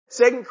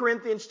2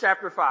 Corinthians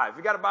chapter 5. If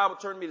you got a Bible,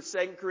 turn me to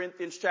 2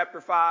 Corinthians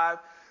chapter 5.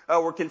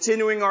 We're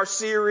continuing our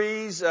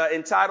series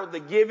entitled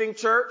The Giving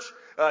Church,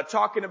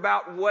 talking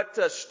about what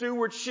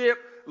stewardship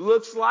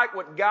looks like,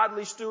 what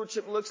godly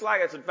stewardship looks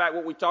like. That's in fact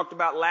what we talked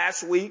about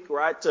last week,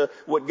 right?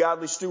 What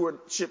godly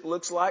stewardship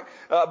looks like.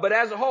 But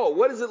as a whole,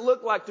 what does it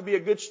look like to be a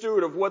good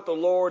steward of what the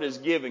Lord has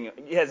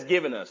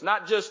given us?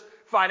 Not just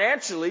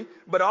financially,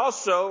 but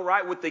also,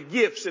 right, with the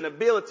gifts and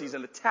abilities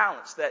and the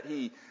talents that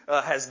He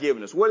has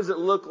given us. What does it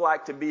look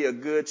like to be a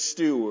good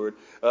steward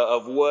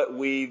of what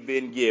we've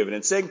been given?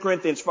 And 2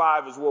 Corinthians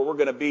 5 is where we're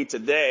going to be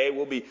today.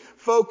 We'll be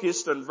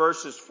focused on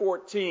verses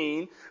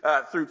 14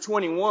 through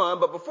 21.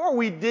 But before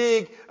we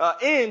dig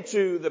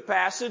into the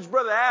passage,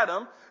 Brother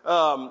Adam,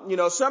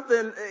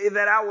 something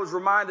that I was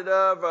reminded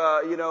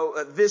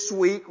of, this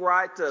week,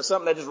 right?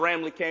 Something that just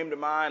randomly came to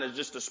mind as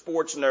just a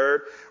sports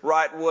nerd,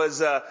 right?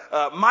 Was,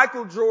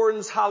 Michael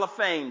Jordan's Hall of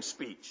Fame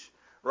speech,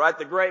 right?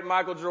 The great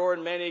Michael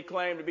Jordan, many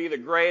claim to be the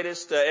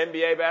greatest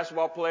NBA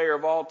basketball player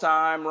of all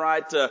time,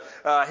 right?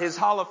 His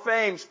Hall of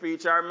Fame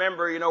speech, I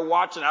remember,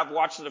 I've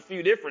watched it a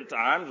few different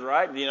times,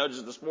 right?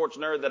 Just the sports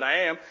nerd that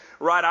I am,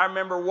 right? I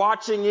remember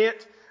watching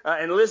it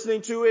and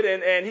listening to it,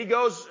 and he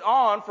goes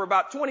on for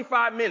about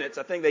 25 minutes.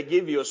 I think they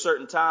give you a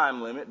certain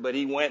time limit, but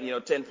he went,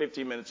 10,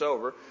 15 minutes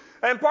over.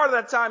 And part of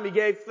that time he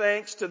gave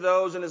thanks to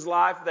those in his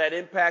life that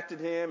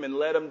impacted him and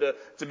led him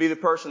to be the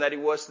person that he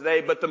was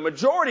today. But the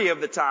majority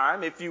of the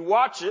time, if you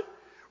watch it,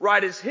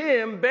 right, is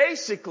him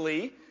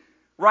basically,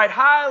 right,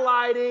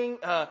 highlighting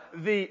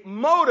the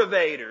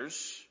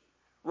motivators,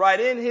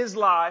 right, in his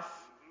life,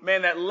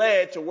 man, that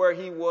led to where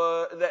he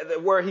was,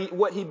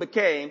 what he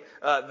became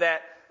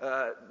that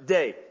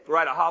day,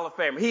 right? A Hall of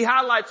Famer. He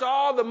highlights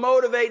all the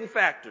motivating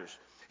factors.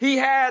 He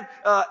had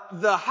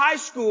the high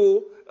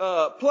school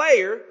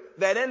player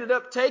that ended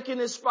up taking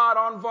his spot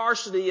on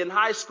varsity in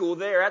high school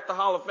there at the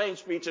Hall of Fame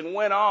speech and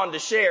went on to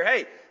share,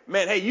 hey,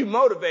 you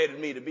motivated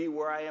me to be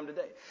where I am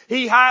today.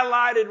 He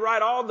highlighted,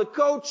 right, all the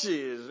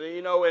coaches,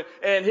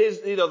 and his,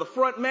 the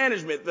front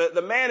management,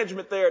 the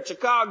management there at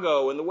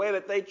Chicago and the way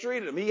that they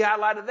treated him. He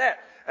highlighted that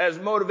as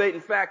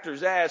motivating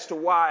factors as to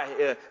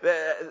why,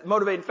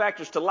 motivating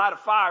factors to light a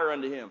fire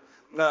under him,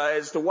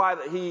 as to why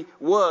that he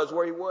was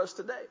where he was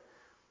today.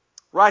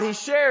 Right? He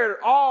shared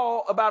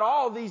about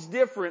all these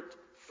different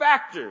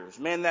factors,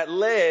 man, that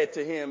led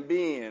to him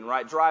being,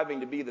 right, driving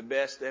to be the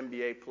best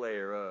NBA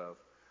player of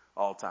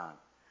all time.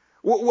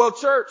 Well,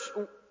 church,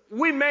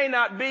 we may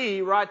not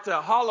be, right,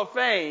 Hall of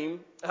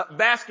Fame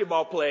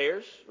basketball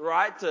players,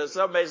 right?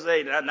 Some may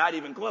say not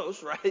even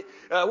close, right?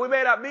 We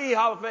may not be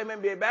Hall of Fame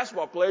NBA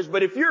basketball players,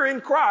 but if you're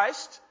in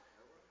Christ,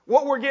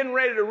 what we're getting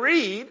ready to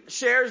read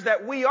shares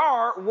that we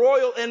are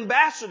royal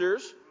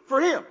ambassadors for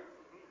Him.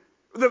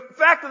 The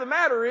fact of the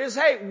matter is,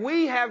 hey,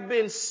 we have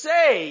been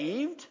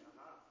saved,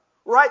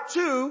 right,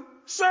 to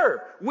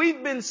serve.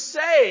 We've been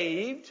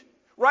saved,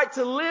 right,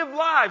 to live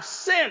lives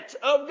sent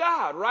of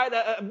God,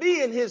 right,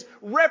 being His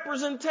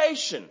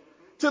representation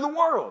to the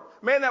world.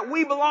 Man, that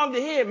we belong to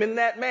Him and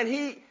that, man,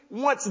 He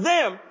wants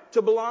them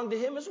to belong to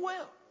Him as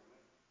well.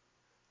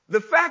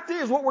 The fact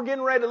is, what we're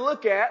getting ready to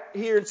look at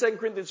here in 2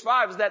 Corinthians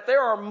 5 is that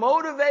there are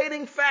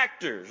motivating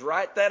factors,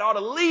 right, that ought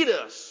to lead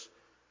us,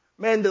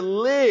 man, to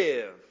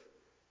live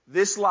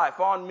this life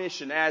on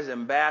mission as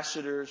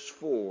ambassadors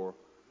for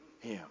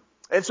Him.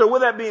 And so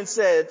with that being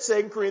said,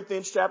 2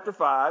 Corinthians chapter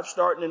 5,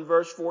 starting in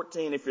verse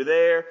 14, if you're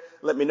there,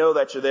 let me know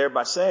that you're there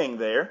by saying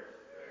there.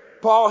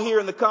 Paul here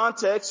in the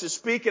context is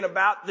speaking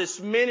about this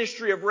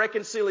ministry of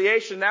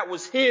reconciliation that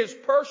was his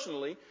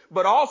personally,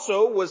 but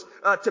also was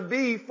to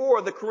be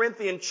for the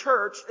Corinthian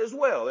church as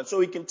well. And so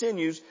he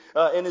continues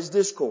in his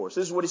discourse.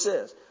 This is what he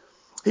says.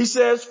 He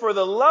says, for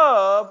the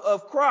love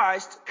of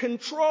Christ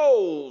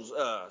controls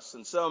us.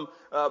 In some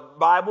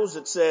Bibles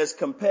it says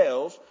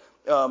compels,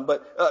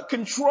 but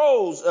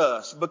controls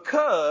us,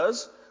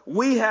 because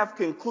we have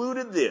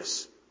concluded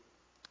this,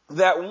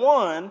 that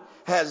one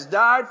has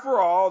died for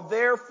all,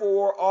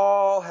 therefore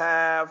all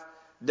have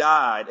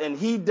died. And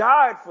He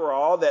died for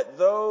all, that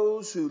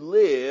those who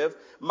live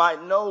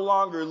might no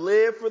longer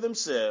live for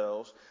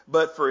themselves,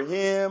 but for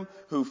Him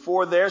who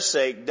for their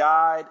sake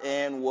died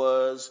and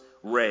was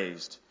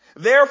raised.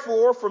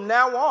 Therefore, from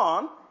now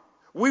on,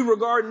 we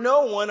regard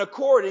no one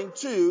according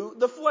to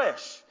the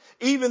flesh.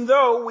 Even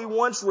though we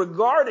once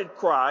regarded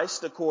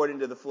Christ according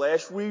to the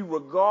flesh, we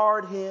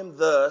regard Him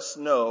thus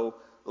no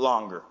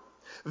longer.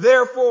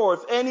 Therefore, if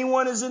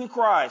anyone is in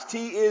Christ,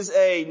 he is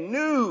a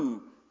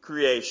new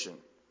creation.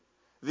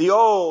 The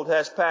old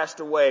has passed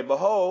away.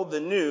 Behold,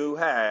 the new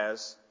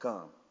has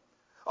come.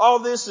 All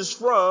this is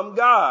from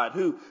God,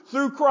 who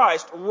through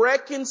Christ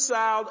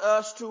reconciled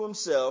us to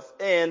Himself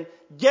and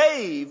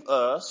gave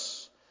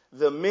us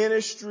the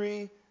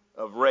ministry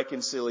of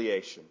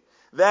reconciliation.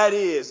 That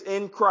is,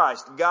 in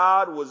Christ,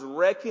 God was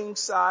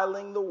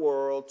reconciling the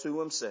world to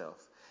Himself,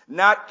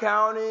 not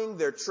counting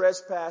their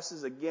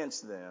trespasses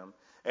against them,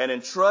 and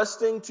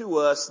entrusting to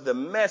us the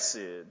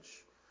message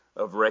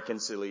of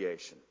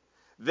reconciliation.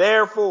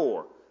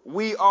 Therefore,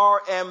 we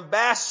are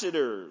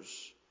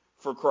ambassadors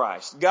for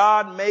Christ.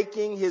 God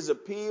making his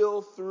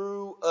appeal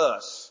through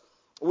us.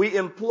 We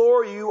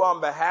implore you on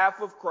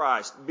behalf of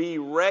Christ, be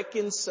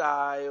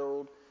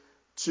reconciled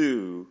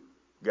to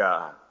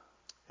God.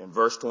 In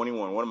verse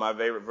 21, one of my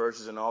favorite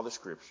verses in all the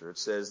scripture, it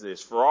says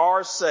this, for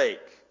our sake,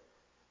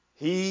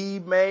 he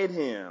made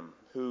him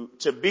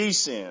to be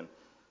sin,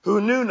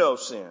 who knew no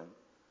sin,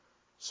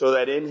 so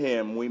that in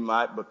him we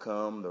might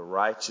become the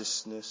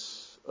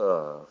righteousness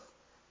of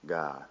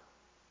God.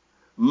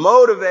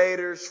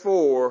 Motivators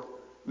for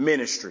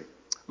ministry.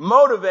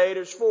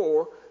 Motivators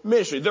for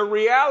ministry. The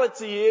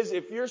reality is,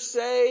 if you're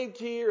saved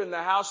here in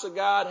the house of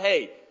God,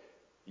 hey,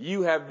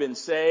 you have been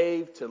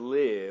saved to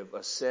live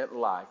a sent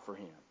life for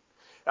him.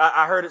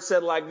 I heard it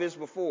said like this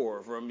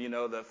before from,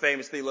 the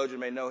famous theologian,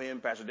 may know him,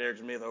 Pastor Derek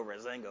Smith over at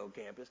Zango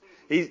campus.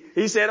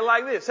 He said it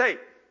like this, hey,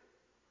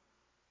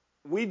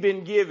 we've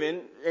been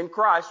given, in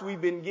Christ,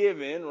 we've been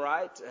given,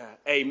 right,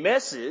 a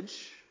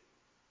message,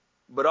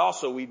 but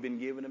also we've been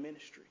given a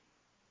ministry.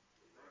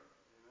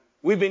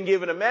 We've been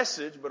given a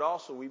message, but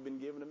also we've been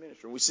given a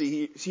ministry. We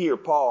see here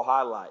Paul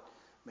highlight,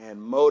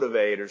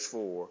 motivators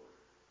for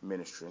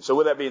ministry. And so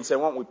with that being said,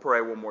 why don't we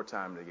pray one more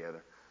time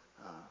together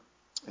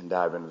and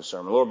dive into the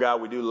sermon. Lord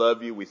God, we do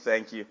love you. We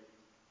thank you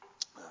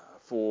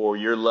for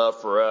your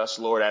love for us,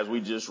 Lord, as we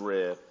just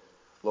read.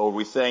 Lord,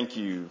 we thank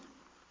you,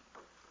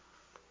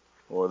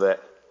 Lord,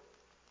 that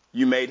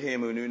you made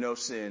him who knew no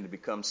sin to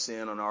become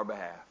sin on our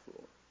behalf,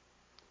 Lord,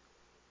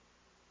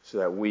 so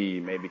that we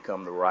may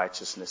become the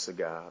righteousness of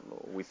God,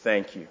 Lord. We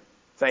thank you.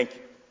 Thank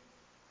you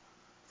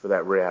for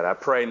that read. I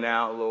pray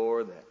now,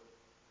 Lord, that,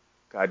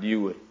 God,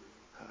 you would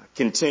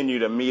continue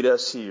to meet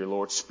us here,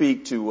 Lord.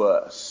 Speak to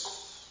us.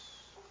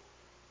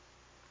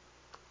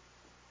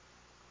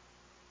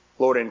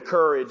 Lord,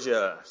 encourage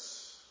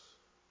us,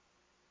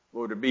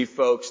 Lord, to be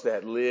folks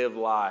that live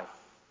life,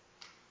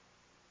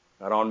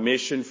 not on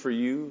mission for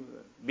you.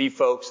 Be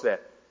folks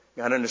that,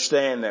 God,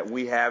 understand that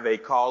we have a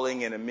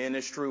calling and a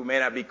ministry. We may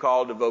not be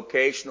called to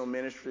vocational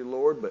ministry,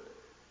 Lord, but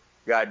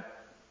God,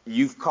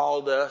 you've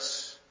called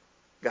us,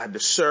 God, to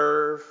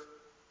serve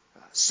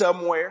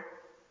somewhere,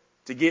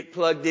 to get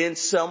plugged in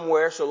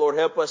somewhere. So, Lord,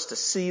 help us to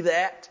see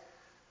that.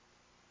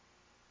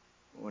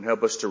 Lord,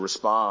 help us to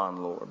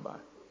respond, Lord, by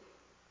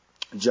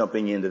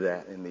jumping into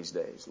that in these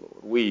days,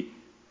 Lord. We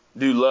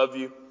do love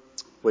you.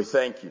 We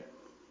thank you.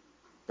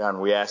 God,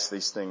 and we ask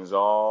these things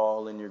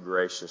all in your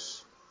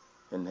gracious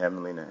and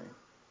heavenly name.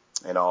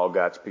 And all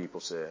God's people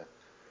said,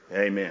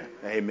 amen.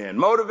 Amen.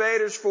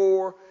 Motivators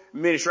for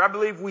ministry. I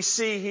believe we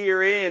see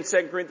here in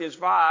 2 Corinthians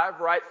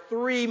 5, right,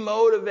 3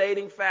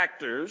 motivating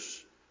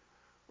factors,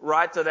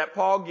 right, so that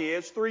Paul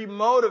gives. 3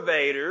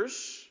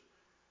 motivators,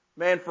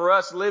 for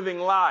us living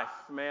life,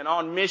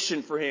 on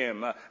mission for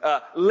him,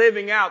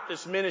 living out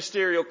this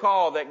ministerial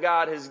call that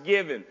God has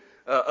given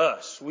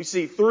us. We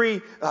see 3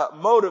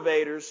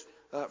 motivators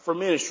for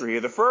ministry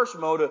here. The first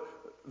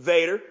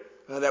motivator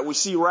that we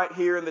see right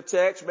here in the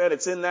text,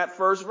 it's in that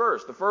first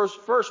verse. The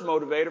first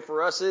motivator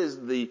for us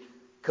is the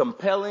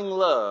compelling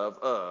love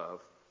of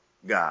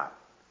God.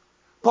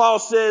 Paul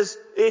says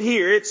it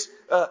here. It's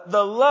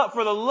the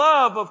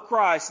love of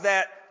Christ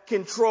that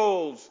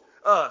controls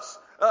us.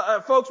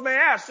 Folks may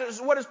ask,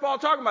 what is Paul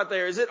talking about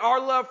there? Is it our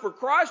love for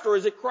Christ or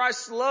is it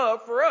Christ's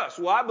love for us?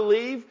 Well, I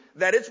believe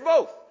that it's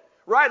both.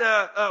 Right?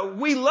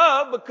 We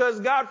love because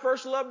God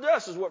first loved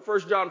us, is what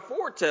 1 John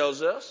 4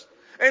 tells us.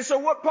 And so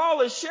what Paul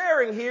is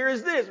sharing here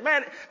is this,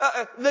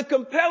 the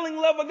compelling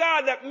love of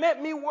God that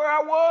met me where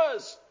I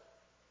was.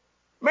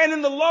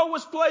 In the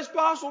lowest place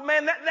possible,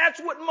 that's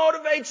what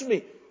motivates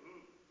me.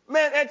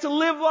 And to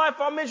live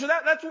life on mission,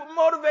 that's what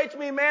motivates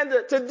me,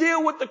 to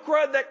deal with the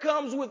crud that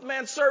comes with,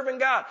 serving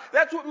God.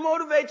 That's what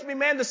motivates me,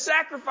 to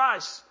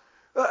sacrifice,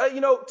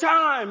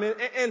 time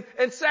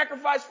and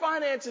sacrifice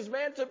finances,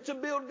 to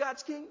build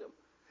God's kingdom.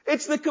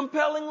 It's the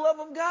compelling love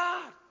of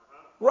God,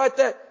 right,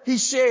 that he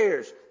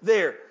shares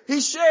there.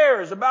 He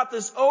shares about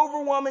this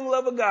overwhelming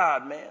love of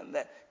God,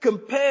 that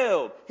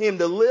compelled him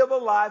to live a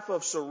life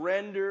of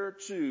surrender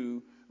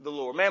to the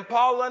Lord.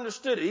 Paul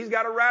understood it. He's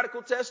got a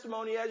radical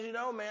testimony, as you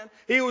know,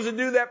 He was a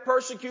dude that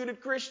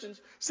persecuted Christians,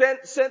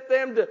 sent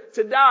them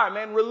to die,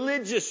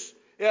 religious,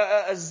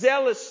 a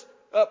zealous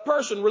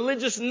person,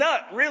 religious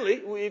nut, really,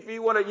 if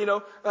you want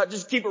to,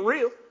 just keep it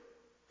real.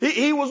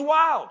 He was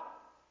wild.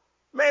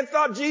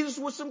 Thought Jesus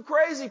was some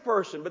crazy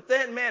person. But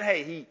then,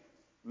 he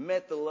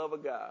met the love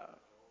of God.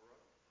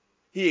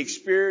 He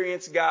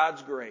experienced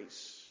God's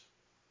grace.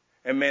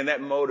 And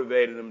that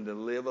motivated him to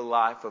live a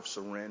life of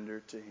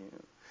surrender to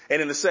him.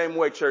 And in the same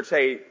way, church,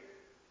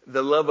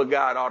 the love of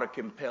God ought to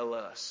compel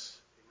us,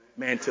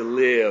 to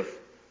live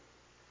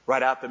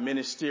right out the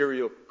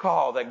ministerial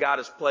call that God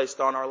has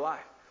placed on our life.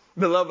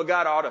 The love of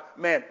God ought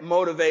to,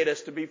 motivate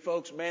us to be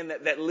folks,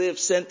 that live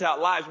sent out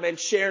lives,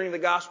 sharing the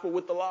gospel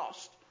with the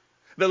lost.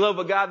 The love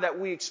of God that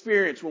we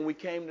experienced when we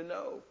came to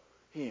know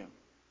him.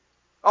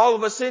 All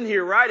of us in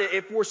here, right?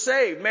 If we're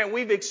saved,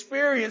 we've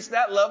experienced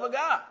that love of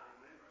God.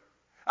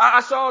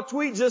 I saw a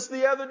tweet just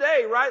the other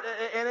day, right?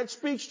 And it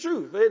speaks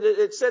truth.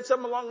 It said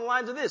something along the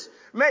lines of this.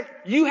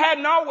 You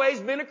hadn't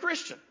always been a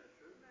Christian.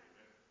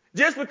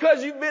 Just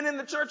because you've been in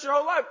the church your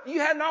whole life, you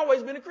hadn't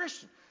always been a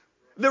Christian.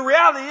 The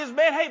reality is,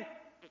 man, hey,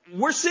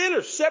 we're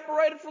sinners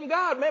separated from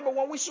God, man. But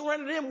when we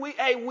surrender to Him,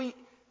 we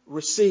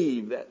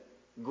receive that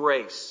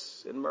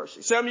grace and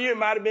mercy. Some of you, it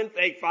might have been,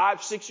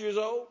 5, 6 years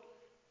old.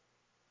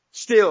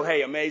 Still,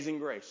 hey, amazing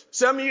grace.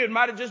 Some of you, it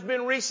might have just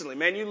been recently.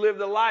 Man, you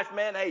lived a life,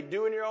 man, hey,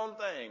 doing your own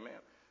thing, man.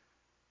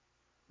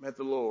 Met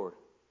the Lord.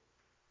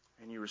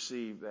 And you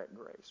received that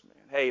grace,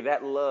 man. Hey,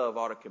 that love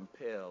ought to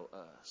compel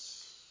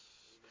us.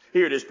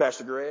 Here it is,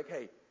 Pastor Greg.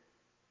 Hey,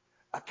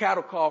 a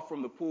cattle call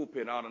from the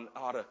pulpit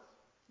ought to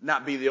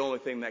not be the only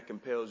thing that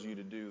compels you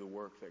to do the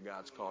work that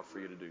God's called for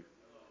you to do.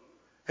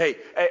 Hey,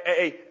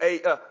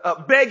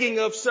 begging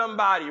of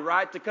somebody,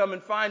 right, to come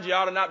and find you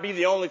ought to not be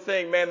the only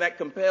thing, man, that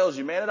compels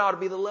you. Man, it ought to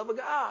be the love of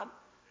God,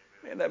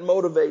 man, that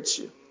motivates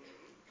you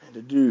and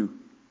to do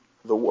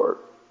the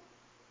work.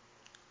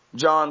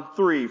 John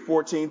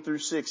 3:14 through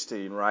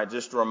 16, right?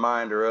 Just a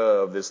reminder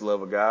of this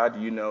love of God.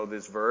 You know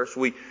this verse.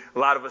 A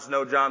lot of us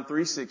know John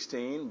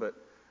 3:16, but,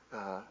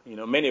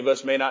 many of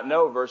us may not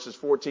know verses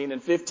 14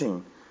 and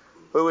 15.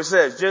 Who it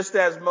says, just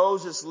as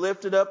Moses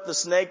lifted up the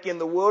snake in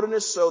the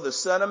wilderness, so the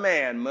Son of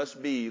Man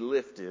must be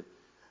lifted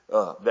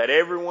up, that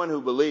everyone who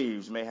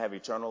believes may have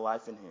eternal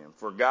life in Him.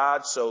 For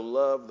God so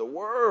loved the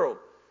world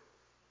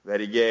that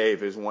He gave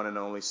His one and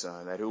only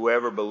Son, that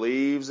whoever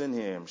believes in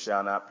Him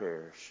shall not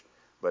perish,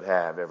 but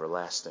have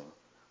everlasting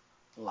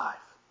life.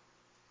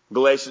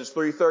 Galatians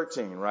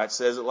 3:13, right,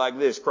 says it like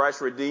this. Christ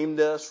redeemed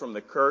us from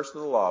the curse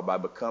of the law by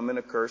becoming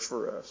a curse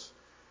for us.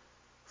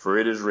 For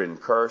it is written,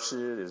 cursed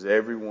is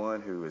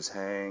everyone who is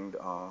hanged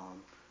on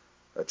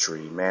a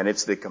tree. Man,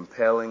 it's the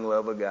compelling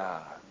love of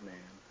God, man.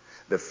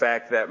 The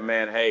fact that,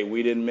 man, hey,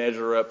 we didn't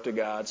measure up to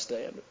God's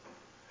standard.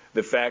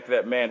 The fact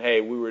that, man,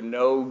 hey, we were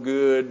no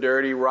good,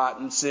 dirty,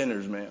 rotten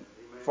sinners, man.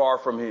 Far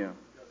from Him.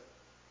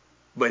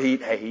 But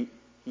He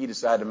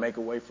decided to make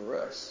a way for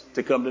us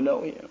to come to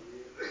know Him.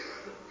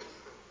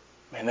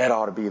 Man, that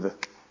ought to be the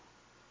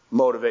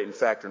motivating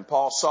factor. And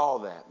Paul saw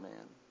that, man.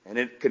 And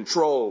it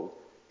controlled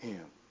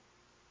him.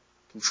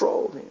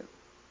 Controlled him.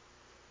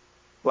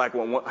 Like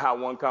how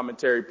one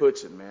commentary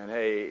puts it, man.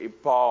 Hey,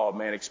 Paul,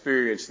 man,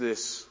 experienced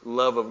this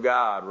love of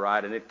God,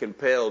 right? And it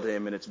compelled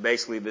him. And it's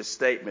basically this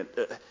statement.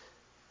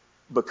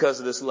 Because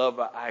of this love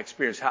I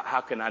experienced,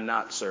 how can I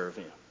not serve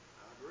Him?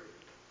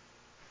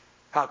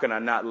 How can I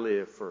not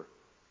live for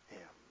Him?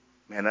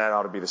 Man, that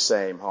ought to be the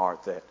same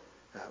heart that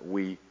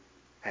we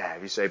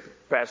have. You say,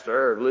 Pastor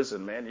Irv,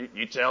 listen, man,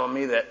 you telling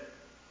me that,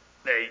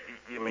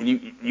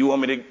 you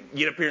want me to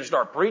get up here and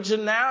start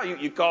preaching now?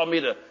 You call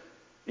me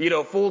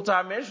to,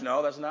 full-time ministry?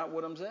 No, that's not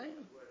what I'm saying.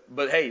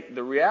 But hey,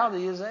 the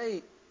reality is,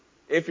 hey,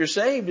 if you're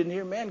saved in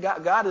here, man,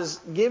 God has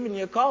given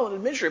you a call in the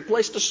ministry, a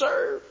place to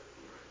serve.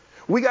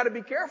 We got to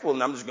be careful,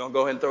 and I'm just going to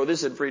go ahead and throw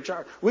this in free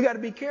charge. We got to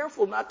be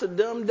careful not to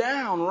dumb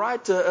down,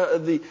 right,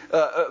 the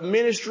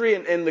ministry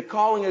and the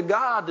calling of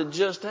God to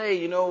just,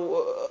 hey, a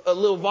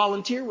little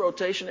volunteer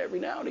rotation every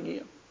now and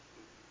again.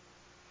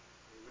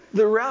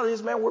 The reality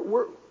is, man,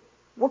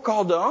 we're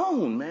called to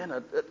own,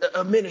 man,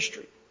 a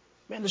ministry,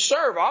 man, to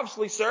serve.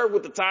 Obviously, serve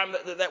with the time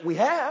that we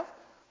have,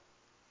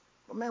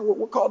 but man,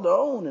 we're called to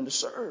own and to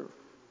serve.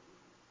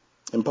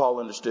 And Paul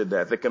understood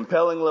that. The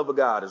compelling love of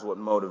God is what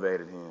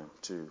motivated him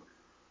to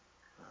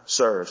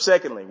serve.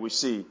 Secondly, we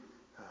see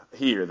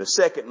here the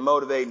second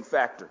motivating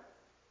factor,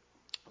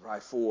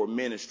 right, for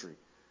ministry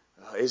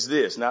is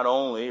this: not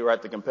only,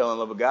 right, the compelling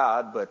love of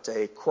God, but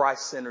a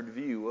Christ-centered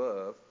view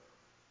of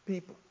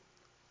people.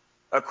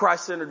 A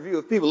Christ-centered view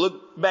of people.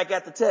 Look back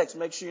at the text.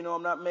 Make sure you know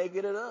I'm not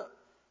making it up.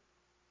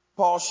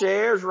 Paul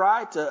shares,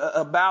 right,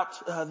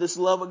 about this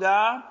love of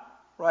God,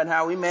 right,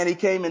 how he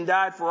came and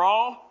died for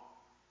all.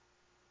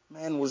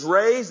 Man was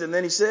raised, and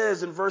then he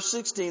says in verse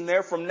 16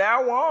 there, from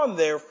now on,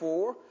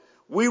 therefore,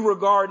 we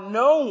regard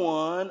no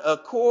one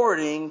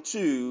according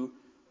to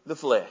the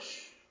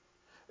flesh.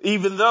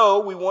 Even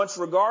though we once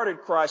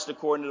regarded Christ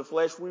according to the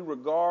flesh, we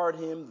regard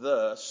Him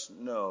thus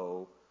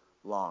no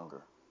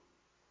longer.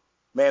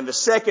 Man, the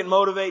second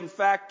motivating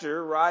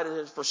factor, right,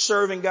 is for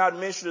serving God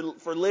ministry,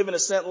 for living a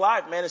sent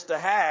life, man, is to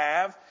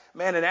have,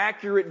 man, an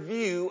accurate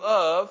view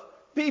of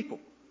people.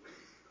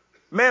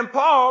 Man,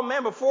 Paul,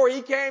 man, before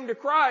he came to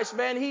Christ,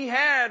 man, he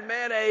had,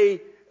 man,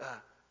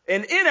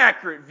 an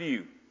inaccurate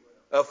view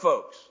of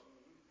folks.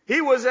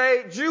 He was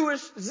a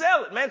Jewish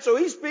zealot, man. So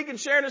he's speaking,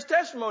 sharing his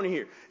testimony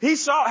here. He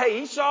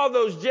saw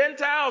those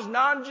Gentiles,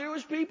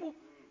 non-Jewish people.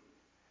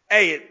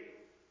 Hey,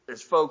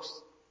 there's folks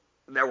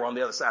that were on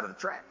the other side of the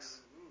tracks.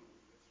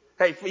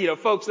 Hey,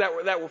 folks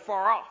that were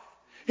far off.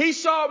 He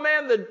saw,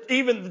 man,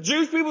 even the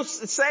Jewish people,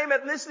 the same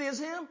ethnicity as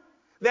him,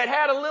 that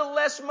had a little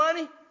less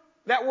money,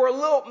 that were a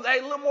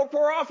little more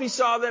poor off. He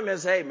saw them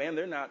as, hey, man,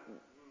 they're not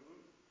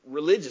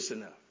religious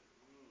enough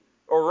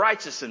or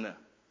righteous enough.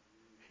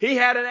 He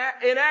had an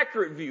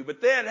inaccurate view,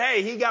 but then,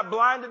 hey, he got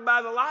blinded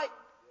by the light,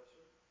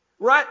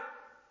 right?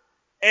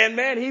 And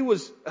man, he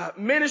was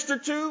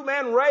ministered to,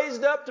 man,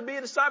 raised up to be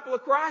a disciple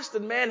of Christ,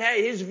 and man,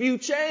 hey, his view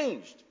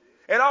changed.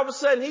 And all of a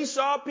sudden, he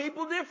saw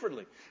people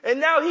differently. And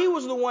now he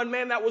was the one,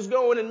 man, that was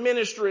going and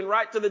ministering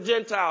right to the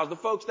Gentiles, the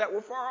folks that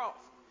were far off.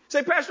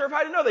 Say, Pastor,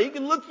 how do you know that? You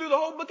can look through the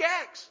whole book of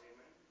Acts.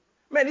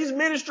 Man, he's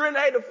ministering,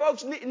 to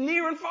folks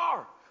near and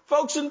far.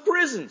 Folks in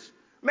prisons.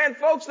 Man,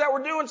 folks that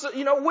were doing,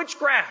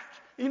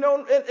 witchcraft,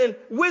 and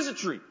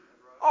wizardry.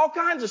 All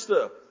kinds of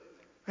stuff.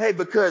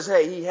 Because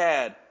he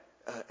had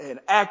an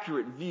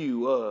accurate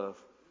view of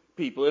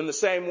people. In the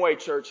same way,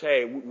 church,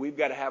 we've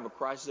got to have a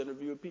Christ-centered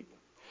view of people.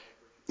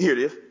 Here it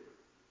is.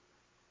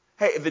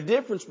 The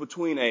difference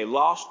between a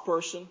lost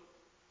person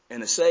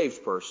and a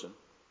saved person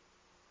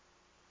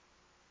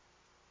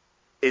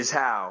is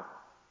how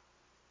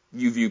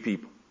you view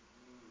people.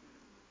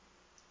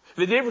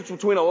 The difference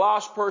between a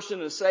lost person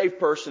and a saved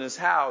person is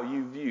how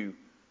you view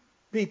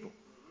people.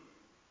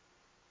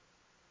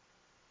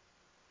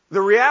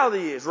 The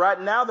reality is,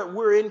 right now that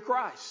we're in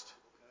Christ,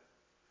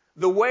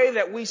 the way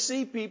that we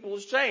see people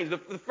has changed.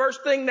 The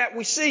first thing that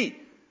we see,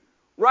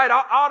 right,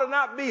 ought to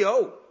not be,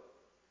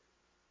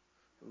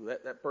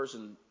 that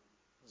person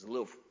is a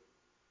little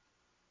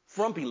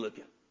frumpy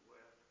looking.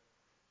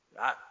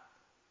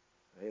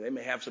 They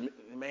may have some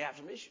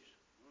issues.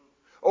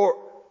 Or,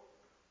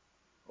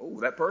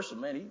 that person,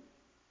 man, he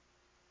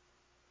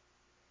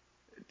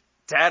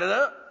tatted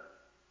up.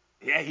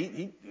 Yeah,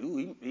 he's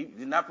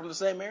not from the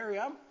same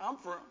area I'm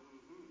from.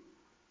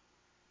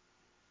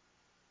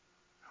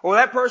 Or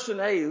that person,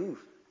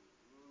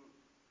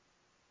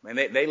 man,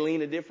 they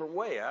lean a different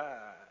way.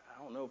 I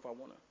don't know if I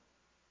want to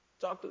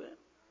talk to them.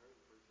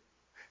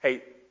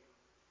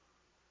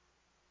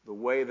 The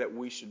way that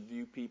we should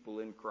view people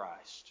in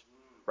Christ,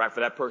 right? For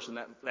that person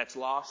that's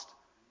lost,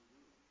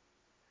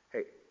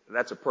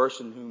 that's a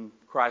person whom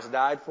Christ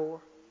died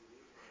for.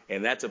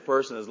 And that's a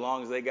person, as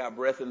long as they got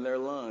breath in their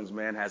lungs,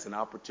 man, has an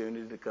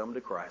opportunity to come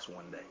to Christ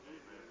one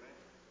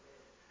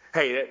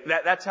day.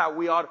 That's how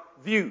we ought to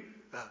view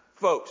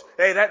folks.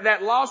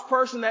 That lost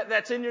person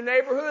that's in your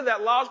neighborhood,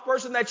 that lost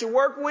person that you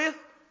work with,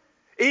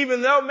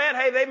 even though, man,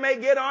 they may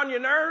get on your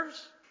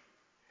nerves.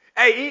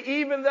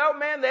 Even though,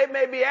 man, they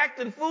may be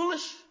acting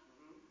foolish.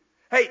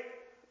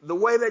 The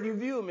way that you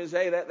view them is,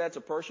 that's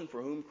a person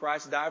for whom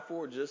Christ died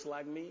for, just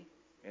like me,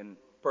 and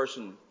a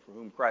person for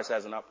whom Christ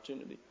has an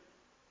opportunity,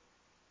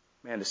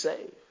 man, to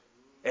save.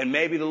 And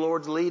maybe the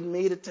Lord's leading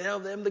me to tell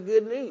them the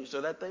good news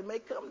so that they may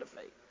come to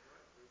faith.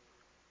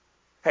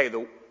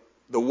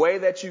 The way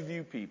that you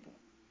view people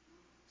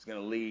is going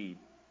to lead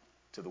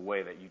to the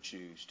way that you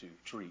choose to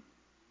treat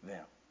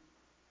them.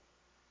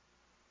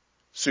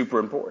 Super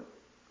important.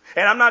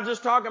 And I'm not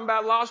just talking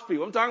about lost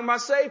people. I'm talking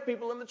about saved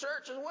people in the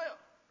church as well.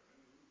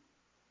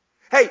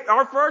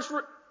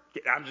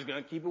 I'm just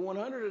going to keep it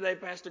 100 today,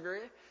 Pastor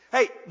Greg.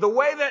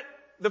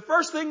 The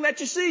first thing that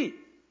you see,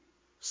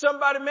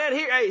 somebody, man,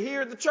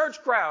 here the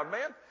church crowd,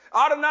 man,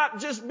 ought to not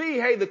just be,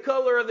 the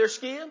color of their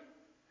skin.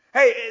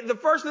 The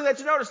first thing that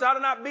you notice ought to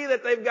not be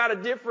that they've got a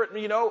different,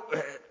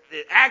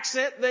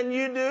 accent than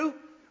you do.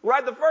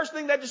 Right? The first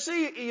thing that you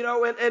see,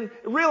 and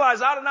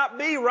realize ought to not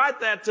be, right,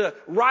 that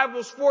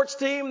rival sports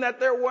team that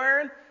they're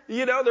wearing,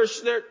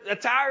 their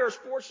attire or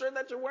sports shirt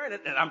that they're wearing.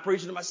 And I'm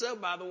preaching to myself,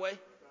 by the way.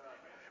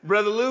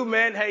 Brother Lou,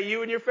 man,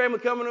 you and your family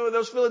coming in with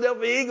those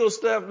Philadelphia Eagles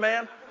stuff,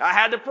 man. I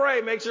had to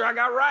pray, make sure I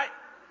got right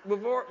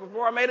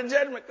before I made a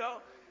judgment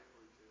call.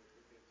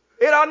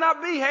 It ought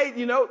not be,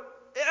 it ought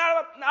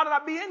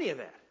not be any of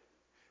that.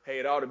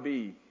 It ought to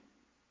be,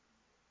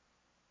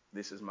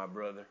 this is my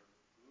brother.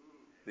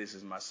 This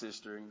is my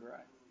sister in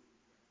Christ.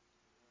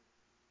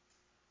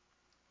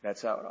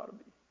 That's how it ought to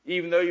be.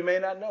 Even though you may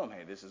not know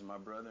him. This is my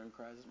brother in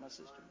Christ. This is my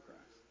sister in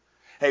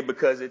Christ.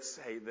 Because it's,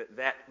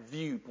 that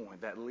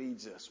viewpoint that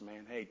leads us,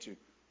 man, to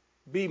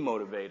be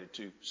motivated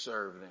to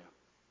serve them.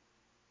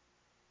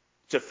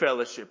 To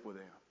fellowship with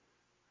them.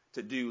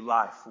 To do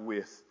life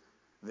with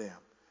them.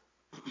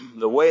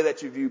 The way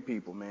that you view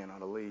people, man, ought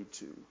to lead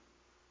to,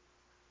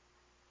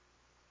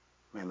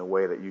 man, the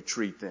way that you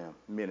treat them,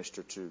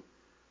 minister to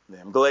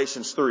them.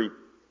 Galatians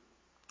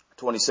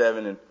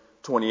 3:27 and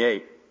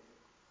 28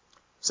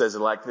 says it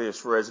like this: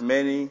 for as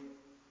many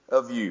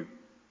of you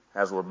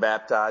as were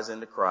baptized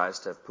into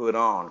Christ have put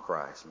on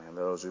Christ. Man,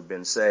 those who've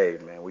been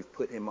saved, man, we've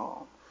put him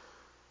on.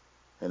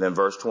 And then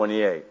verse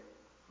 28,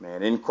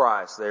 man, in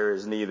Christ there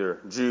is neither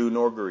Jew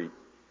nor Greek.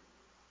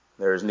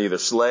 There is neither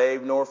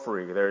slave nor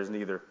free. There is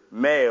neither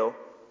male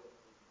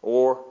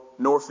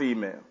nor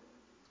female.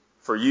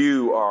 For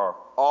you are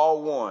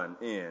all one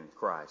in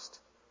Christ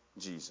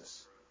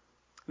Jesus.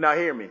 Now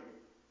hear me.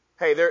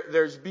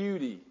 There's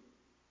beauty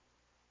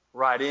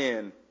right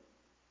in,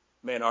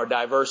 man, our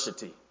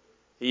diversity,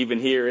 even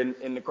here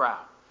in the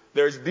crowd.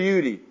 There's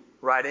beauty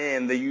right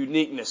in the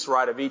uniqueness,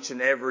 right, of each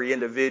and every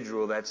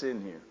individual that's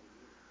in here.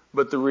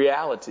 But the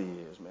reality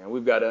is, man,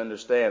 we've got to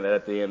understand that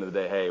at the end of the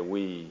day,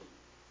 we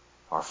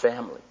are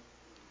family,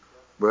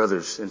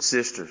 brothers and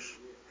sisters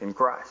in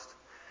Christ.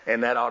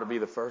 And that ought to be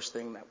the first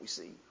thing that we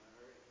see.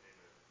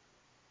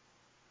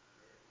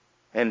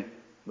 And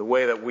the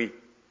way that we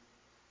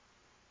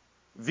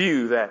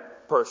view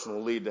that person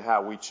will lead to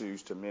how we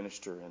choose to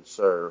minister and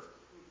serve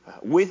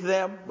with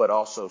them, but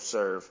also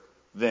serve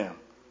them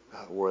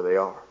where they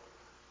are.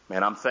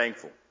 Man, I'm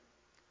thankful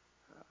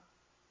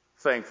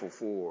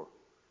for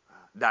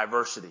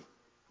diversity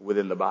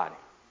within the body.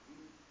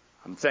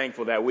 I'm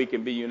thankful that we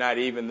can be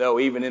united,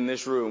 even in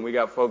this room, we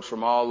got folks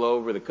from all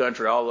over the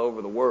country, all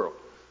over the world.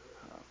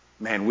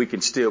 Man, we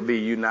can still be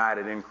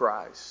united in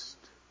Christ.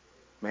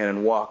 Man,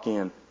 and walk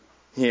in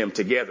Him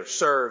together,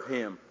 serve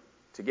Him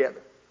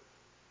together.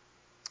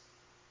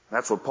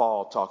 That's what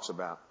Paul talks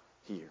about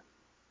here.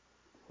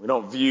 We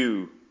don't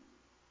view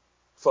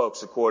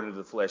folks according to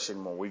the flesh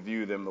anymore. We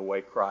view them the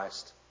way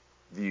Christ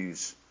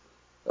views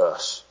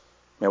us.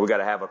 Man, we got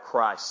to have a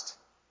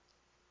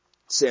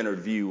Christ-centered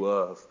view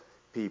of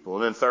people.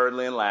 And then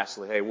thirdly and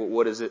lastly, hey,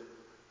 what is it?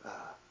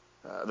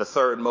 The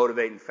third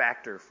motivating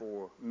factor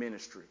for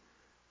ministry,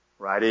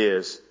 right,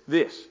 is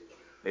this.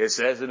 It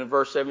says it in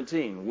verse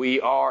 17, we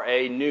are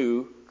a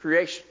new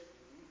creation.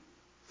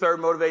 Third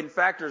motivating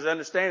factor is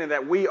understanding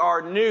that we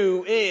are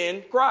new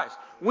in Christ.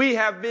 We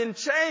have been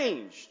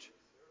changed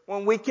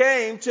when we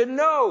came to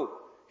know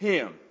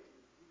Him.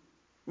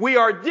 We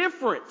are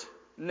different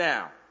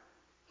now.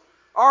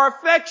 Our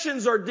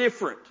affections are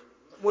different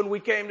when we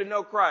came to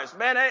know Christ.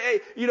 Man,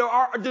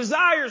 our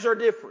desires are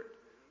different.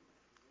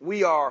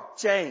 We are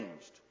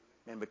changed,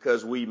 and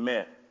because we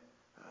met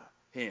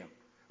Him.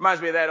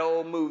 Reminds me of that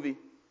old movie.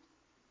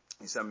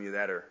 And some of you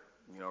that are,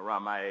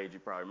 around my age, you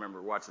probably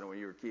remember watching it when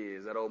you were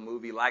kids. That old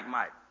movie, Like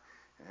Mike.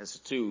 And it's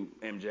 2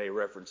 MJ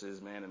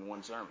references, man, in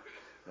one sermon.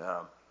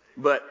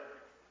 Like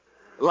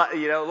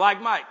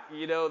Mike,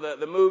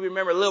 the movie,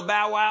 remember Little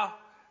Bow Wow?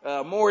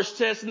 Morris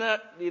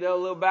Chestnut,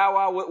 Little Bow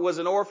Wow was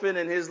an orphan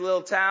in his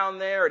little town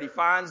there, and he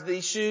finds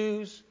these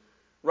shoes,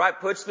 right?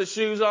 Puts the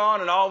shoes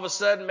on, and all of a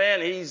sudden,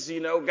 man, he's,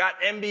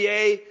 got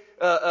NBA,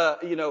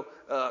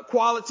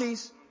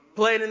 qualities,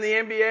 playing in the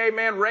NBA,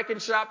 man, wrecking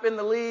shop in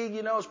the league,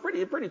 it's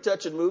pretty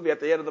touching movie. At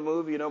the end of the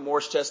movie,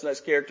 Morris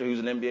Chestnut's character, who's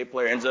an NBA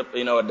player, ends up,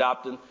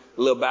 adopting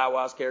Little Bow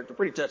Wow's character.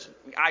 Pretty touching.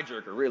 Eye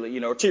jerker,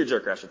 really, or tear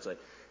jerker, I should say.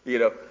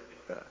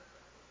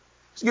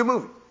 It's a good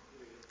movie.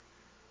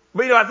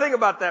 But, I think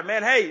about that,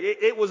 man. Hey,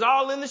 it was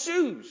all in the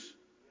shoes,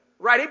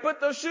 right? He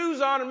put those shoes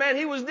on and, man,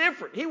 he was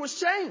different. He was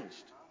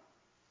changed.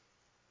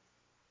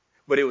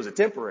 But it was a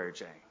temporary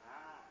change.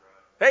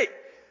 Hey,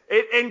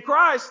 in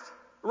Christ,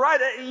 right,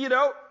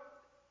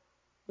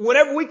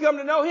 whenever we come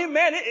to know Him,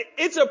 man,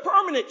 it's a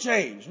permanent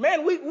change.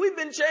 Man, we've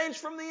been changed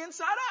from the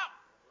inside out.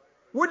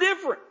 We're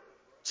different.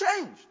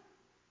 Changed.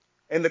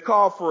 And the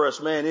call for us,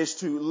 man, is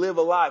to live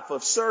a life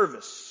of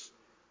service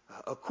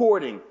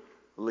accordingly.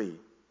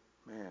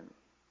 Man,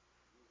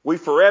 we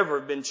forever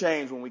have been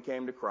changed when we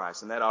came to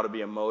Christ, and that ought to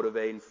be a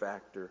motivating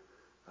factor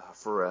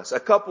for us. A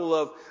couple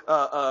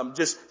of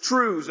just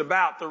truths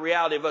about the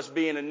reality of us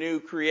being a new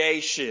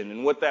creation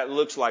and what that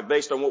looks like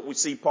based on what we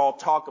see Paul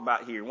talk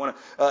about here. I want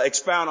to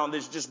expound on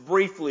this just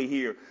briefly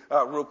here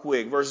real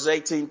quick. Verses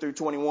 18 through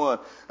 21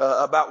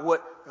 about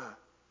what,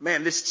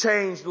 this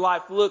changed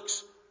life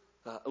looks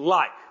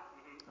like.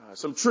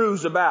 Some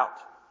truths about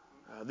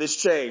this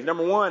change.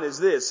 Number one is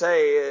this.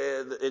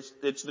 Hey,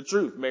 it's the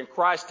truth, man.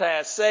 Christ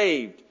has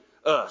saved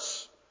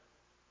us.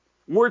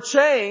 We're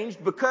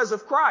changed because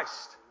of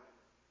Christ.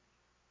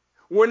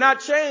 We're not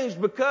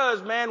changed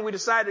because, man, we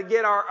decided to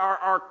get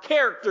our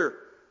character,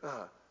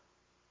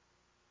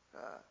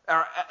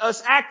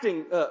 us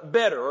acting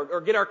better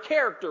or get our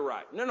character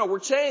right. No, we're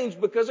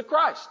changed because of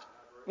Christ.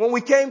 When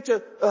we came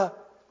to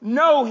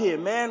know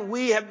Him, man,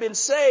 we have been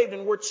saved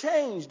and we're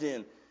changed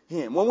in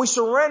Him. When we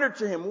surrender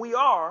to Him, we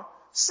are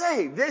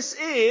saved. This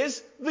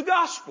is the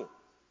gospel.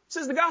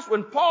 This is the gospel.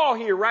 And Paul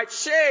here, right,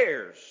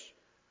 shares,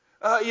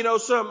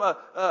 some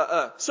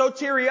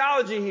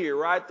soteriology here,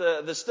 right,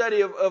 the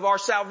study of our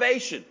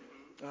salvation.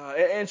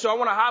 And so I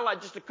want to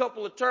highlight just a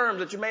couple of terms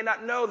that you may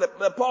not know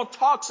that Paul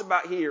talks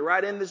about here,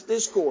 right, in this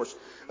discourse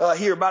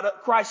here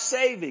about Christ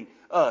saving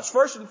us.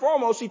 First and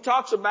foremost, he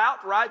talks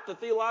about, right, the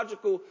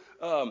theological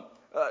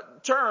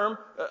term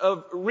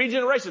of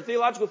regeneration,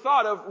 theological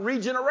thought of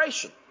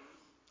regeneration.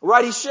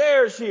 Right, he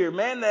shares here,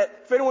 man,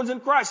 that if anyone's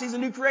in Christ, he's a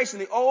new creation.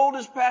 The old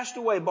has passed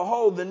away.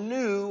 Behold, the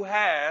new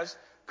has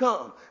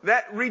come.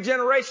 That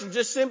regeneration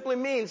just simply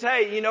means,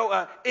 hey,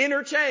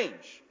 inner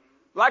change.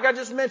 Like I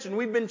just mentioned,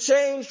 we've been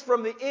changed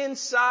from the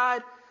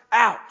inside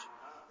out.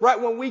 Right,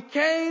 when we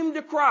came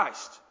to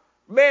Christ,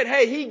 man,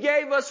 hey, He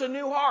gave us a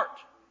new heart.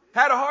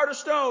 Had a heart of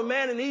stone,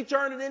 man, and He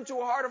turned it into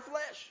a heart of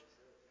flesh.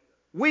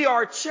 We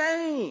are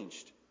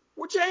changed.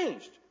 We're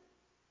changed.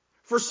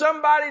 For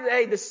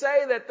somebody to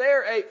say that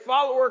they're a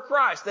follower of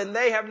Christ and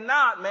they have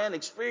not, man,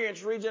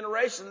 experienced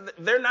regeneration,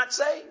 they're not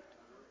saved.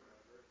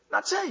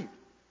 Not saved.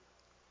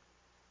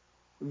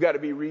 We've got to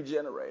be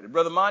regenerated.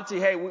 Brother Monty,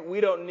 hey,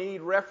 we don't need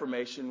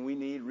reformation. We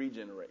need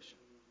regeneration.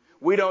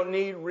 We don't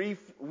need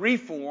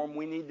reform.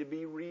 We need to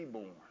be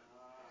reborn.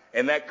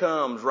 And that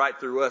comes right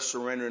through us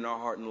surrendering our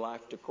heart and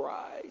life to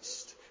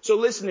Christ. So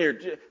listen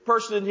here,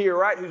 person here,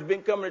 right, who's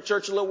been coming to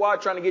church a little while,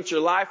 trying to get your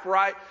life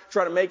right,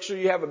 trying to make sure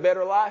you have a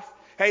better life.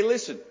 Hey,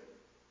 listen,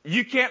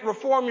 you can't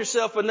reform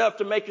yourself enough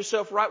to make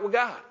yourself right with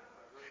God.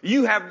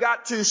 You have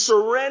got to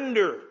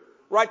surrender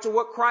right to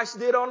what Christ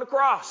did on the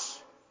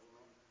cross.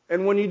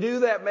 And when you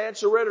do that, man,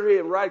 surrender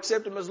Him, right?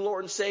 Accept Him as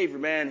Lord and Savior,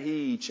 man,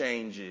 He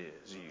changes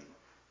you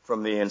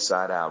from the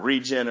inside out.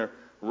 Regeneration.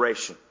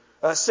 separation.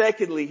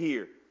 Secondly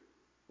here,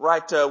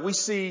 right, we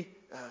see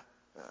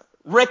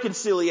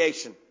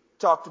reconciliation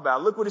talked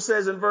about. Look what it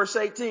says in verse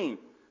 18. It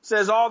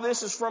says, all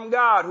this is from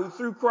God, who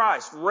through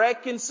Christ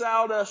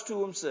reconciled us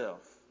to himself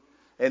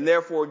and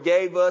therefore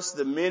gave us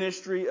the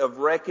ministry of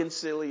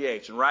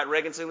reconciliation. Right?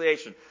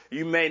 Reconciliation.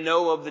 You may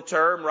know of the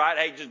term, right?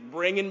 Hey, just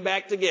bringing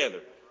back together.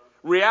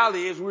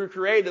 Reality is we were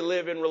created to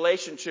live in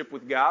relationship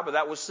with God, but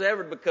that was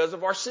severed because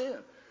of our sin.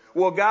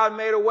 Well, God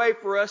made a way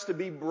for us to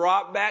be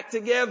brought back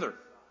together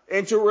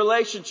into a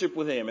relationship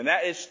with him, and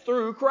that is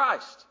through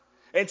Christ.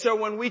 And so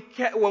when we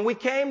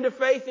came to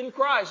faith in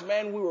Christ,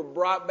 man, we were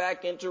brought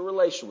back into a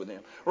relation with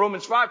him.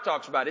 Romans 5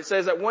 talks about it. It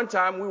says at one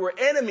time we were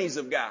enemies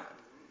of God.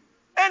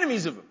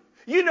 Enemies of him.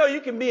 You know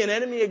you can be an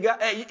enemy of God.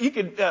 You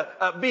can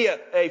be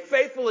a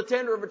faithful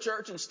attender of a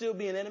church and still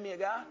be an enemy of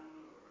God.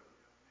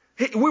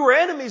 We were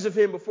enemies of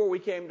him before we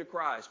came to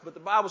Christ. But the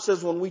Bible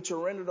says when we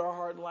surrendered our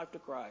heart and life to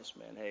Christ,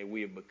 man, hey,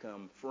 we have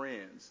become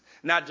friends.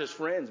 Not just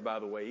friends, by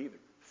the way, either.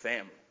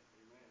 Family.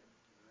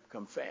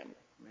 Become family.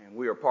 Man,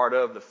 we are part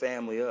of the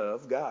family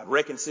of God.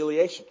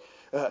 Reconciliation.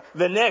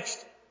 The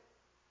next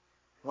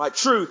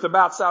truth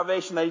about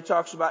salvation that he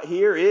talks about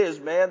here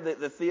is, man,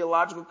 the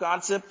theological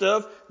concept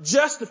of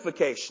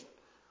justification.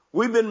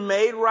 We've been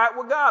made right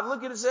with God.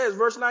 Look at it says,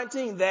 verse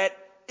 19, that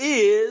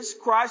is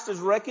Christ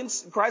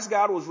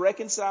God was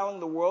reconciling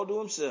the world to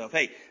himself.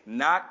 Hey,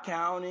 not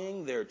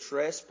counting their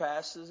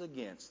trespasses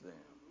against them.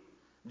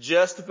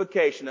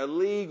 Justification, a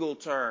legal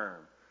term.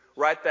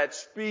 Right, that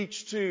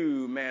speaks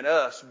to, man,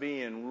 us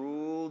being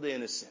ruled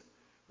innocent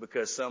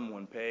because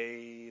someone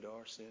paid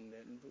our sin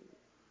debt in full.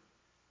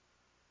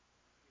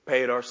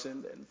 Paid our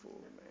sin debt in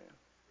full, man.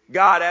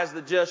 God as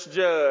the just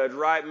judge,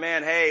 right,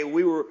 man, hey,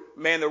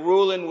 the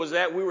ruling was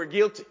that we were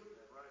guilty.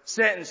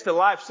 Sentenced to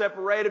life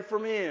separated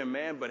from him,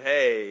 man. But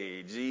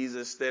hey,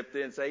 Jesus stepped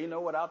in and said, you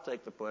know what, I'll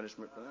take the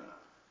punishment for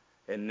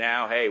that. And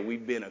now, hey,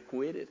 we've been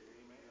acquitted.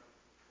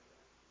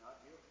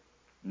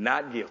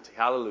 Not guilty.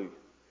 Hallelujah.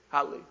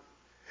 Hallelujah.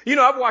 You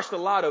know, I've watched a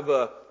lot of,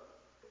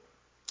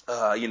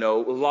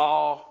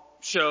 law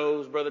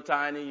shows, Brother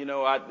Tiny.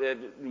 I,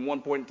 at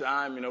one point in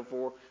time,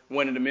 before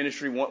went into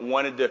ministry,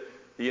 wanted to,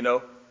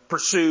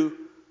 pursue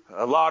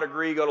a law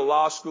degree, go to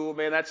law school.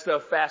 Man, that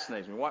stuff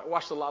fascinates me.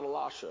 Watched a lot of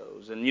law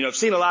shows. And, I've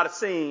seen a lot of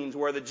scenes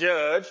where the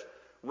judge,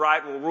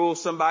 right, will rule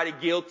somebody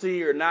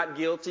guilty or not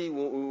guilty,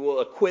 will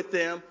acquit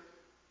them,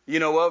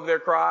 of their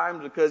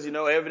crimes because,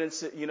 evidence,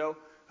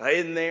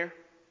 hidden there.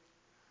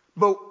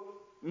 But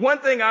one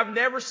thing I've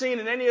never seen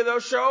in any of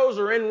those shows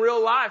or in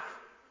real life,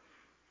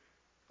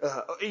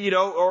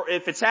 or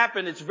if it's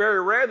happened, it's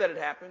very rare that it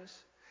happens,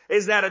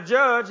 is that a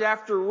judge,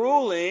 after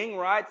ruling,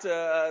 right,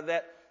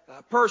 that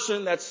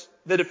person that's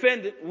the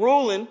defendant,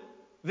 ruling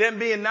them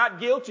being not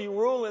guilty,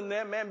 ruling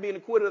them, man, being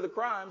acquitted of the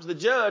crimes, the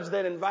judge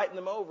then inviting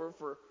them over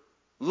for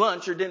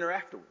lunch or dinner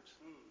afterwards.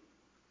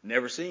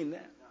 Never seen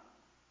that.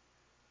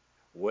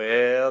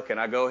 Well, can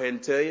I go ahead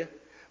and tell you?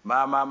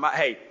 My.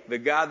 Hey, the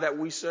God that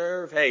we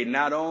serve, hey,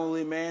 not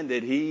only, man,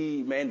 did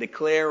he, man,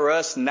 declare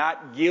us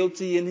not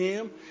guilty in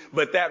him,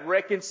 but that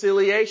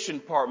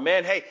reconciliation part,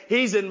 man, hey,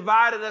 he's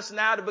invited us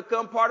now to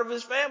become part of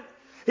his family.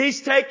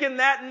 He's taken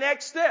that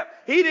next step.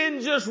 He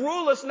didn't just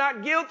rule us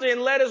not guilty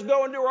and let us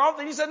go and do our own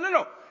thing. He said,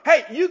 no.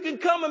 Hey, you can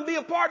come and be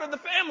a part of the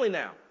family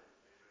now.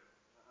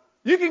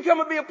 You can come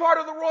and be a part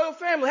of the royal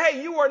family.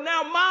 Hey, you are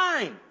now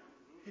mine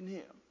in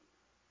him.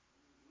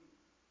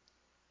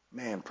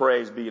 Man,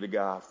 praise be to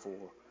God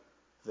for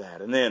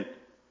that. And then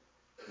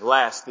the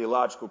last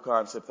theological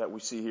concept that we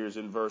see here is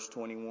in verse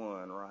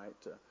 21, right?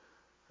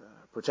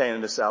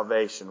 Pertaining to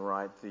salvation,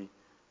 right? The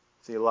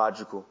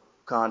theological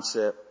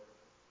concept,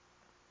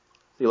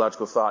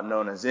 theological thought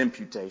known as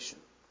imputation.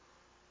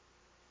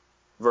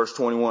 Verse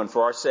 21,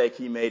 for our sake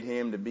he made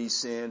him to be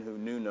sin who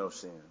knew no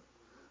sin,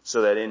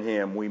 so that in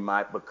him we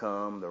might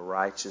become the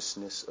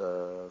righteousness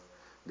of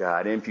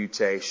God.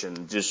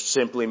 Imputation just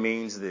simply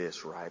means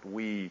this, right?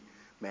 We,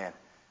 man,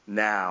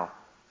 now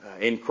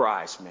in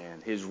Christ,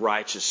 man, his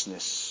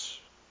righteousness,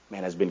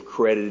 man, has been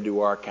credited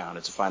to our account.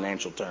 It's a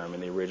financial term in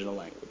the original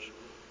language.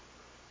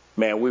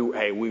 Man, we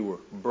were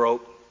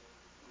broke,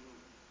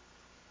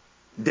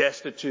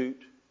 destitute,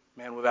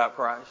 man, without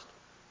Christ.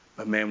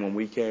 But man, when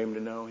we came to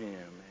know him,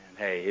 man,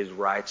 hey, his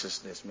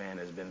righteousness, man,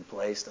 has been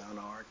placed on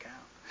our account.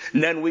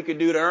 Nothing we could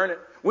do to earn it.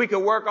 We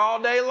could work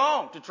all day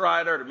long to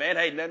try and earn it. Man,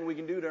 hey, nothing we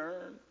can do to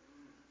earn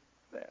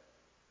that.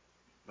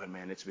 But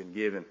man, it's been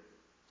given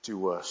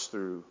to us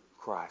through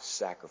Christ's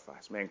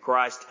sacrifice. Man,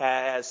 Christ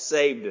has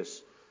saved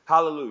us.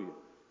 Hallelujah.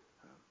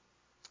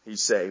 He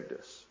saved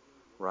us,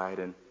 right?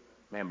 And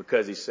man,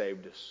 because he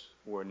saved us,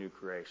 we're a new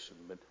creation.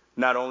 But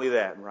not only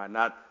that, right?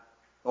 Not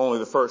only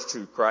the first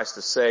truth, Christ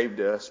has saved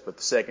us, but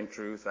the second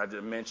truth, I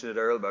just mentioned it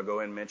earlier, but I'll go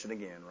ahead and mention it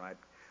again, right?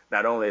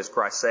 Not only has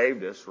Christ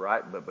saved us,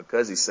 right? But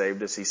because he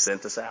saved us, he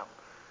sent us out.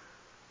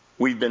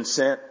 We've been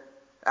sent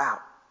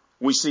out.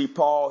 We see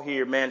Paul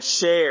here, man,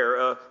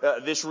 share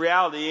this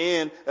reality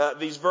in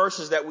these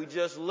verses that we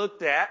just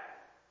looked at,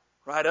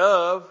 right,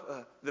 of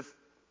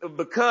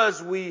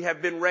because we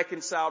have been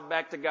reconciled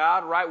back to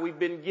God, right? We've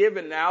been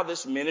given now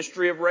this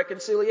ministry of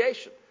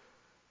reconciliation.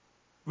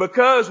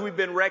 Because we've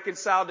been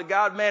reconciled to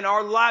God, man,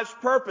 our life's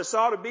purpose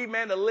ought to be,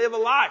 man, to live a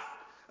life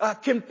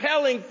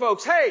compelling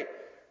folks. Hey,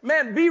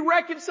 man, be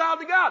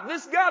reconciled to God.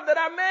 This God that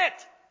I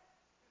met.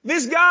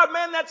 This God,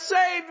 man, that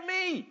saved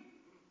me.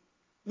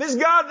 This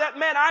God that,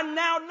 man, I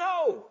now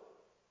know.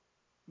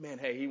 Man,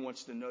 hey, He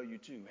wants to know you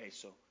too. Hey,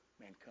 so,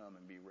 man, come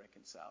and be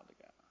reconciled to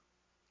God.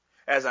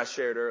 As I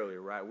shared earlier,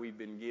 right, we've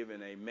been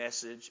given a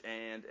message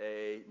and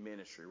a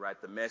ministry,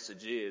 right? The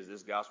message is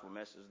this gospel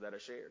message that I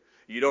shared.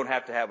 You don't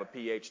have to have a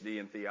PhD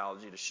in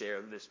theology to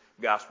share this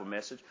gospel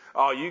message.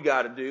 All you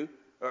got to do,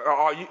 or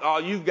all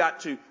you've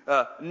got to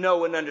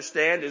know and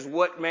understand is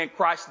what, man,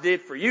 Christ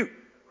did for you.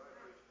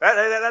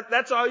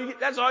 That's all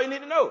you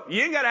need to know.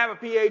 You ain't got to have a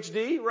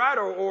PhD, right?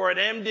 Or an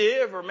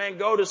MDiv, or, man,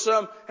 go to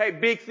some, hey,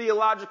 big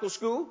theological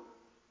school.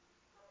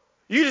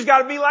 You just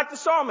got to be like the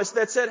psalmist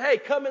that said, hey,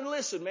 come and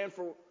listen, man,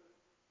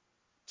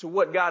 to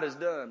what God has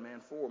done,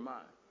 man, for my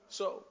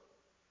soul.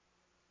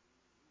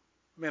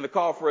 Man, the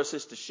call for us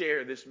is to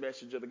share this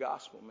message of the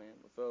gospel, man,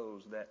 with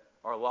those that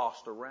are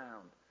lost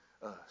around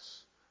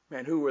us.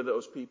 Man, who are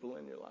those people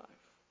in your life,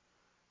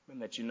 man,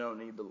 that you know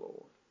need the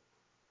Lord?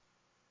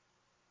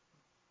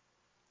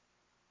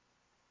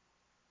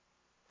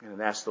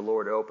 And ask the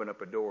Lord to open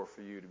up a door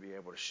for you to be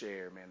able to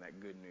share, man, that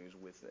good news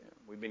with them.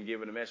 We've been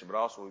given a message, but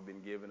also we've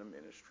been given a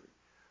ministry.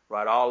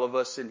 Right? All of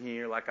us in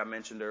here, like I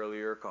mentioned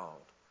earlier, are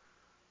called.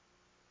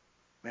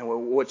 Man,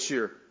 what's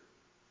your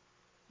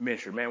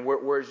ministry? Man,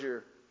 where's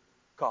your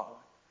calling?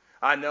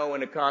 I know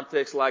in a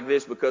context like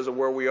this, because of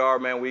where we are,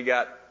 man,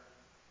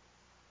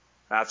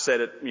 I've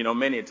said it,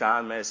 many a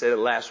time, man, I said it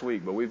last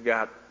week, but we've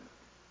got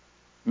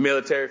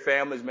military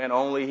families, man,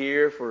 only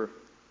here for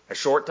a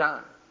short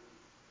time.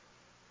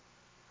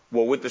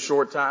 Well, with the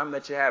short time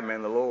that you have,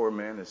 man, the Lord,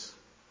 man, is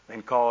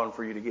calling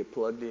for you to get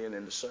plugged in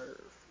and to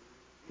serve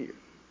here.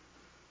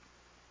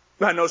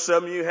 I know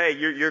some of you, hey,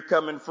 you're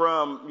coming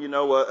from,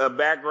 a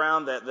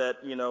background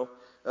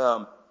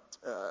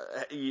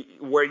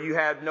where you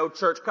have no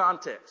church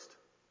context.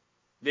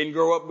 Didn't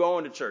grow up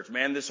going to church.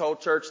 Man, this whole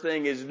church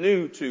thing is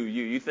new to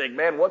you. You think,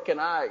 man, what can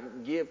I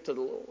give to the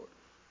Lord?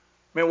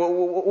 Man,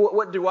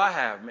 what do I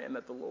have, man,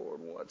 that the Lord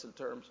wants in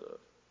terms of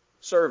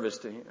service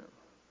to Him?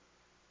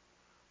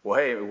 Well,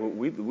 hey,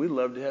 we'd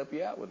love to help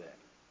you out with that.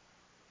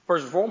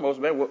 First and foremost,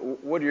 man,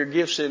 what are your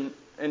gifts and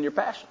your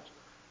passions?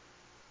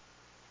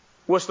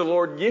 What's the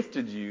Lord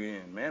gifted you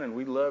in, man? And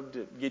we'd love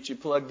to get you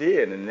plugged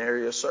in an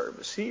area of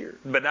service here.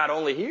 But not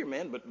only here,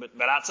 man, but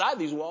outside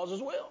these walls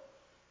as well.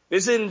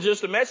 This isn't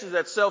just a message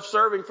that's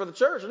self-serving for the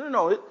church.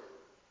 No.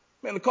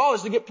 Man, the call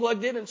is to get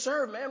plugged in and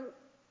serve, man,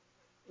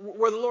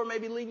 where the Lord may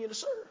be leading you to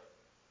serve.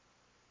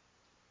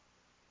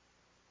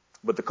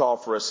 But the call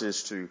for us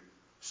is to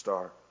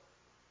start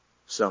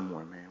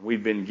somewhere, man.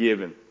 We've been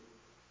given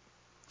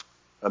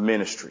a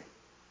ministry.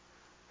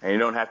 And you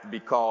don't have to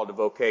be called to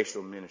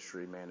vocational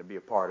ministry, man, to be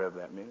a part of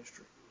that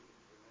ministry.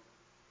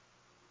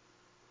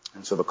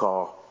 And so the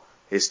call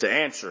is to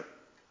answer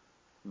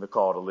the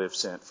call to live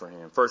sent for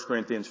Him. 1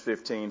 Corinthians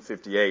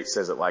 15:58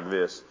 says it like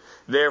this.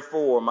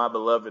 Therefore, my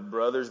beloved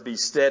brothers, be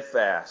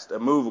steadfast,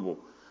 immovable,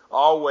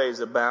 always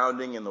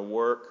abounding in the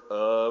work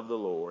of the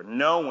Lord,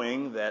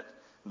 knowing that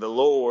in the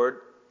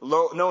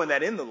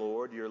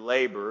Lord your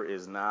labor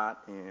is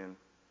not in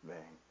vain.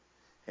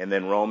 And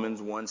then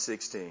Romans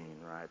 1:16,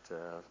 right?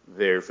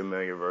 Very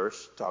familiar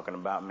verse talking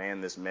about,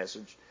 man, this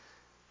message.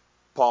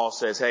 Paul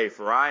says, hey,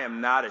 for I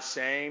am not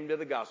ashamed of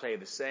the gospel. Hey,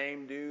 the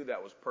same dude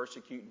that was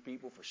persecuting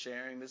people for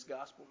sharing this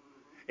gospel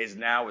is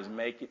now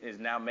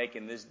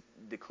making this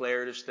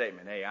declarative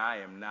statement. Hey, I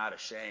am not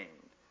ashamed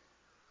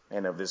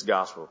and of this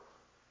gospel.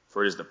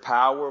 For it is the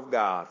power of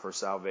God for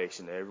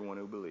salvation to everyone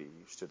who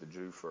believes, to the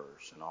Jew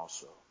first and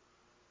also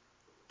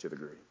to the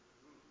Greek.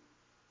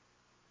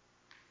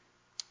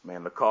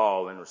 Man, the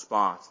call in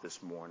response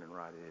this morning,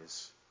 right,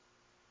 is,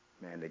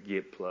 man, to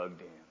get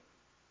plugged in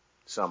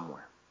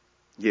somewhere.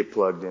 Get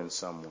plugged in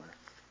somewhere.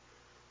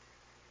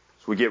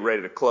 As we get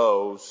ready to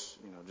close,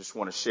 just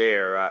want to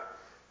share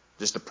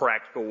just a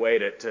practical way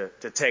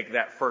to take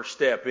that first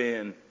step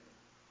in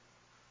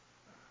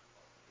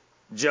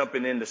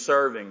jumping into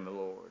serving the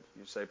Lord.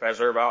 You say,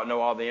 Pastor Irvin, I don't know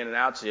all the in and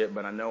outs yet,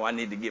 but I know I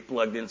need to get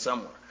plugged in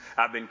somewhere.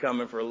 I've been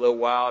coming for a little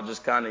while,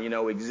 just kind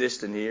of,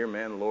 existing here,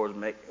 man. The Lord's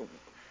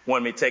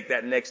wanted me to take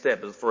that next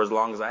step for as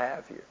long as I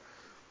have here.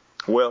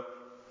 Well,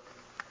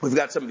 we've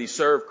got some of these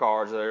serve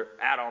cards that are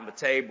out on the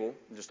table,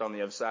 just on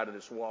the other side of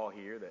this wall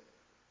here, that,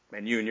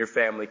 man, you and your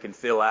family can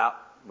fill out,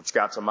 which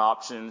got some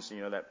options,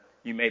 that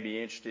you may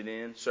be interested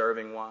in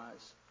serving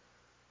wise.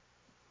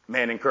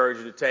 Man, encourage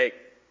you to take,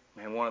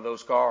 man, one of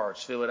those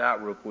cards, fill it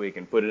out real quick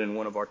and put it in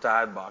one of our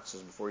tithe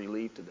boxes before you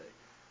leave today.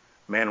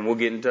 Man, and we'll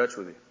get in touch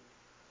with you.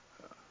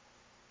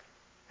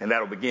 And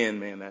that'll begin,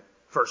 man, that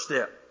first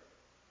step.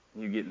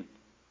 You getting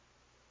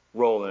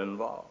rolling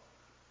involved.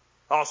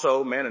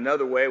 Also, man,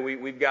 another way,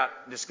 we've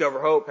got Discover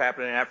Hope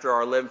happening after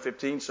our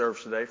 11:15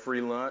 service today.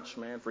 Free lunch,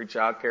 man, free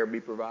child care be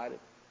provided.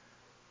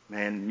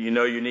 Man, you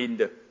need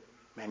to,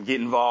 Man,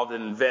 get involved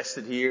and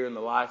invested here in the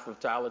life of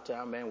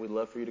Tylertown, man, we'd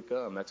love for you to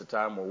come. That's a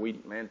time where we,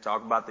 man,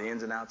 talk about the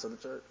ins and outs of the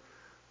church.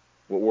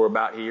 What we're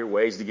about here,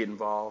 ways to get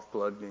involved,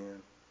 plugged in.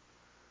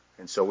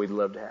 And so we'd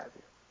love to have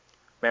you.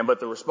 Man, but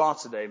the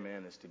response today,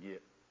 man, is to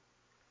get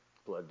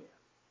plugged in.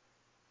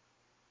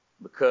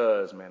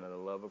 Because, man, of the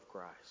love of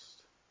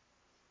Christ.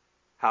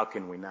 How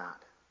can we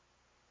not?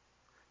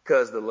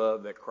 Because the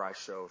love that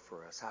Christ showed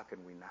for us. How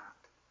can we not?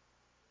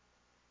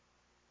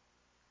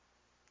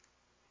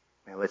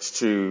 Man, let's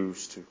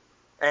choose to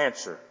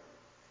answer,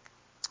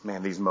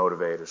 man, these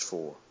motivators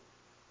for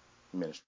ministry.